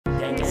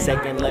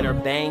Second letter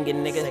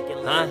banging,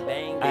 nigga. Huh?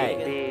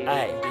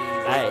 Ay.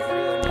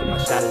 My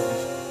shot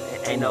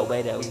is ain't no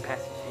way that we pass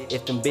it.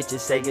 If them bitches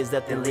say it's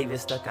up, then leave it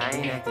stuck. I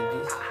ain't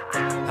activist.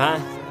 Huh?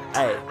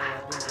 Ay.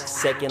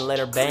 Second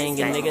letter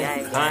banging,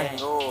 nigga.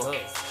 Huh?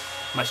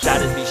 My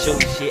shotters be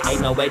shooting shit,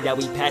 ain't no way that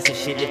we passing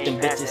shit. If them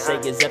bitches say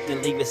it's up,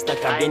 then leave it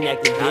stuck. I been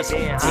active, bitch.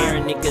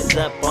 Tearing niggas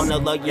up on the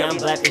low, yeah, I'm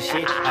blapping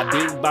shit. I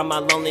be by my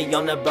lonely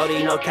on the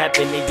brody, no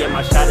capping it. Yeah,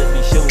 my shotters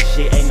be shooting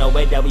shit, ain't no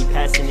way that we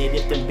passing it.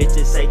 If them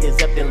bitches say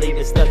it's up, then leave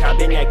it stuck. I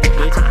been active,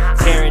 bitch.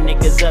 Tearing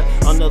niggas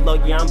up on the low,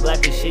 yeah, I'm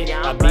blapping shit.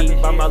 I be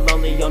by my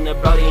lonely on the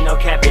brody, no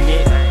capping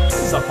it.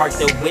 So park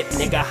the whip,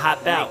 nigga,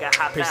 hop out.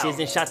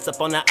 Precision shots up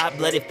on the op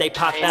blood if they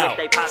pop out.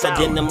 So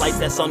dim them lights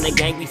that's on the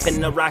gang, we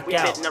finna rock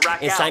out.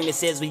 And Simon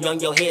says we on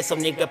your head, so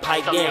nigga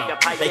pipe down.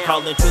 They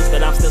callin' truth,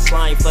 but I'm still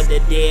slime for the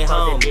dead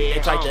home. They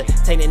tried to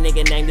take the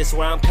nigga name, this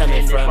where I'm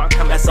coming from.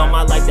 That's on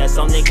my life, that's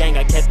on the gang,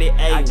 I kept it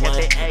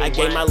A1. I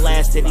gave my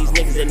last to these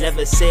niggas that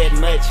never said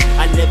much.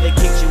 I never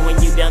kicked you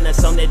when you down,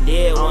 that's on the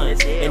dead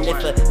ones. And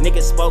if a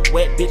nigga spoke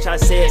wet, bitch, I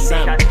said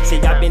something. See,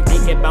 I been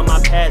thinking about my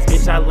past,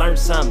 bitch, I learned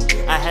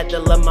something. I had to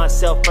love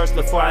myself first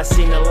before I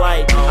seen the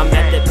light. I'm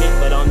at the pit,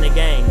 but on the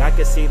gang, I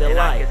could see the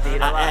light.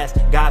 I asked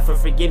God for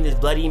forgiveness,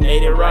 blood, he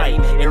made it right.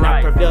 And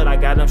I prevailed, I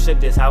got him shook,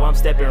 this how I'm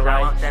stepping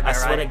right. I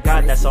swear to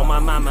God, that's on my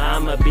mama,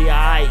 I'ma be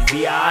alright,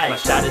 be alright. My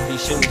shotters be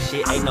shooting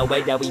shit, ain't no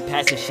way that we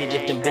passing shit.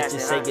 If them bitches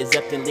say it's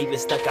up, then leave it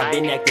stuck. I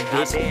been active,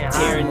 bitch.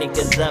 Tearing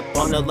niggas up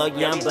on the low,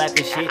 yeah, I'm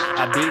blapping shit.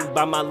 I be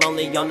by my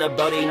lonely on the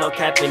brody, no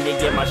capping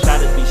it. Yeah, my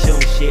shotters be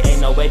shooting shit,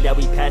 ain't no way that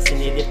we passing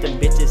it. If them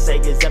bitches say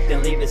it's up,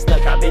 then leave it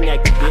stuck. I been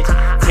active,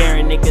 bitch.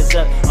 Tearing niggas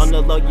up on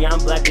the low, yeah, I'm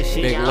blapping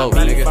shit. Big Loaf,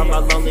 I be nigga. by my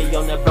lonely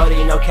on the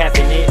brody, no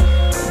capping it.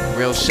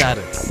 Real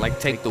shotter, like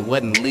take the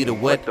what and lead the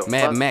what.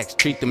 Mad Max,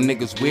 treat them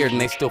niggas weird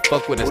and they still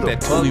fuck with us.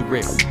 That Tully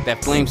rip,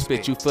 that flame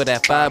spit, you feel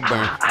that fire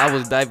burn. I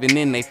was diving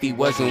in, they feet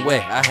wasn't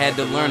wet. I had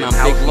to learn, I'm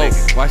Big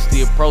Loaf. Watch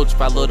the approach,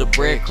 follow the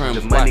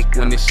breadcrumbs. Watch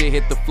when the shit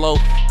hit the flow,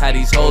 how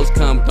these hoes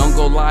come. Don't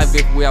go live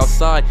if we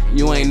outside,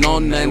 you ain't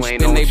on nothing.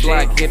 Spin they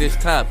block, hit his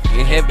top.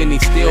 In heaven, he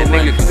still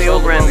running,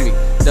 controller on me.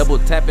 Double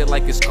tap it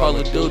like it's Call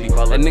of Duty.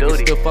 That nigga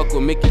still fuck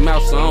with Mickey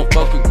Mouse, so I don't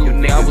fuck with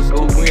Goofy. I was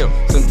too real,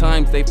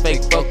 sometimes they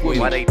fake fuck with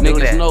me.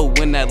 Niggas know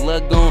when that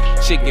luck gone,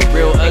 shit get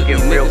real ugly.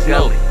 Niggas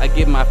know I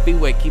get my feet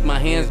wet, keep my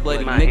hands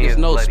bloody. Niggas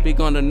know, speak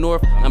on the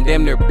north, I'm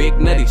damn near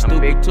big nutty.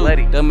 Stupid too,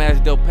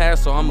 dumbass Del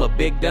Paso, I'm a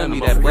big dummy.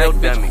 That right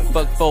bitch,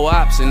 fuck 4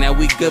 ops and now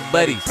we good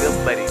buddies.